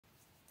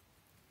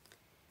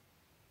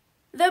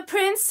The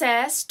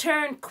princess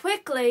turned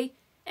quickly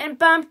and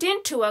bumped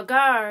into a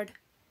guard.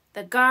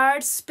 The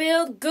guard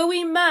spilled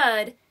gooey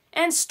mud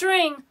and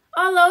string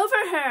all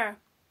over her.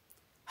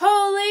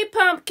 "Holy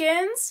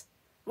pumpkins!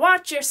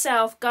 Watch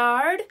yourself,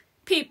 guard,"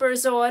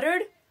 Peepers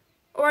ordered,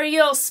 "or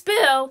you'll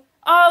spill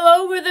all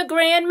over the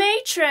Grand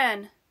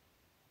Matron."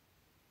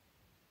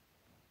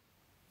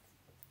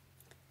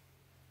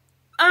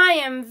 "I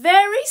am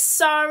very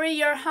sorry,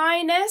 Your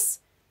Highness,"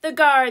 the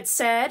guard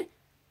said,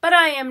 "but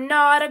I am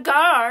not a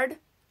guard.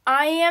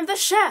 I am the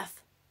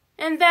chef,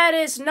 and that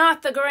is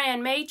not the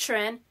Grand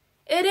Matron.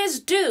 It is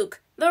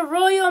Duke, the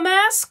royal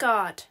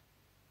mascot."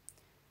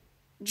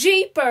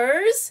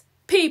 "Jeepers!"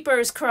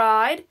 Peepers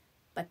cried,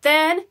 but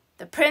then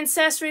the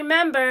princess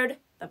remembered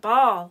the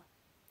ball.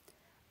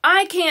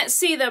 "I can't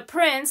see the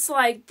prince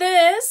like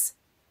this."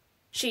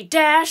 She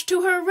dashed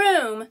to her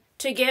room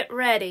to get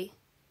ready.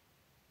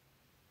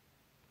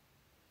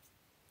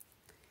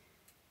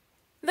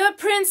 The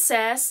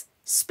princess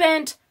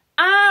spent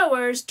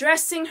hours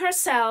dressing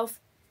herself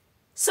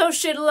so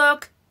she'd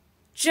look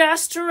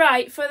just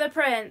right for the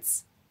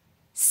prince.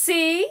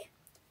 "See?"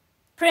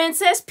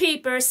 Princess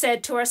Peepers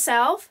said to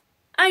herself,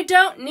 "I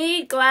don't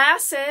need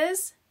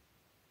glasses."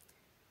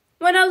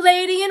 When a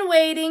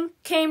lady-in-waiting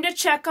came to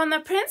check on the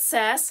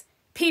princess,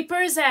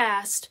 Peepers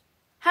asked,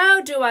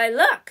 "How do I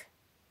look?"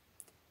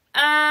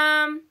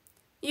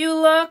 You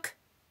look,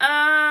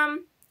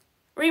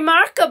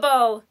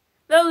 remarkable,"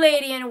 the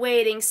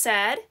lady-in-waiting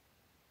said.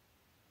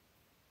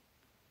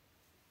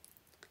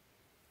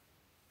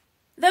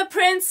 The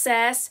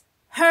princess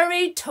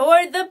hurried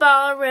toward the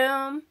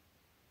ballroom.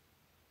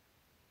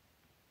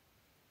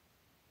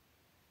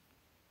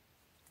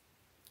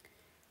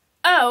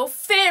 "Oh,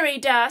 fairy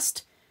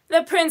dust,"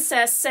 the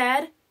princess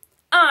said.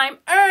 "I'm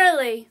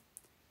early."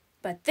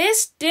 But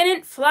this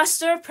didn't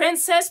fluster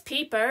Princess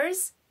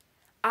Peepers.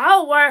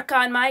 "I'll work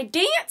on my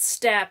dance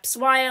steps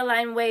while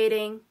I'm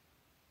waiting."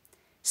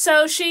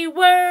 So she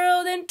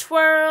whirled and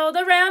twirled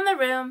around the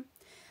room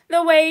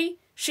the way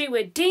she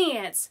would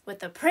dance with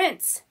the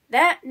prince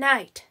that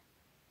night.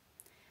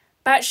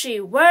 But she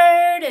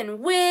whirred and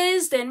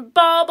whizzed and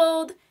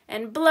bobbled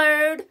and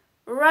blurred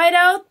right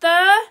out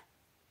the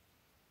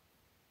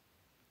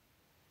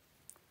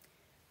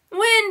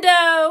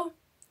window.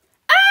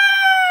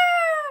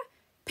 "Ah!"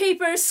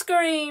 Peepers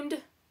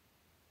screamed.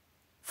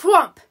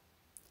 "Whump!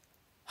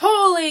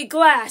 Holy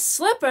glass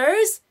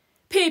slippers!"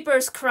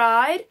 Peepers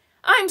cried.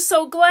 "I'm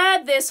so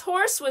glad this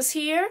horse was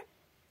here."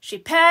 She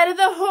patted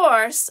the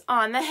horse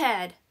on the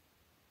head.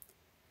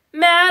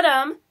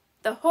 "Madam,"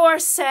 the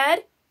horse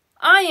said,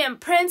 "I am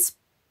Prince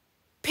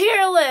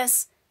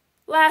Peerless,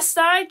 last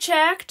I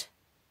checked."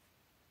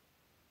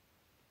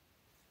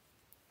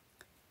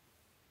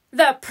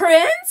 "The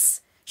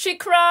prince?" she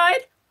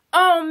cried.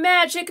 "Oh,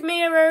 magic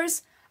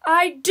mirrors,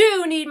 I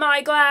do need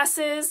my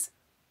glasses."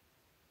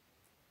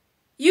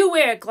 "You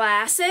wear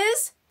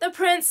glasses?" the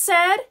prince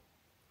said.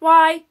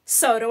 "Why,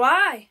 so do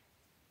I."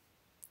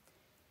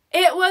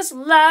 It was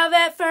love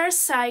at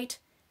first sight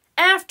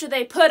after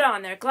they put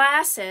on their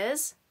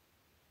glasses.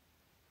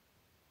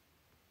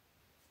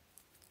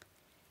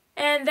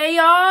 And they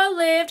all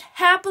lived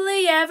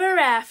happily ever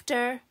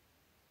after.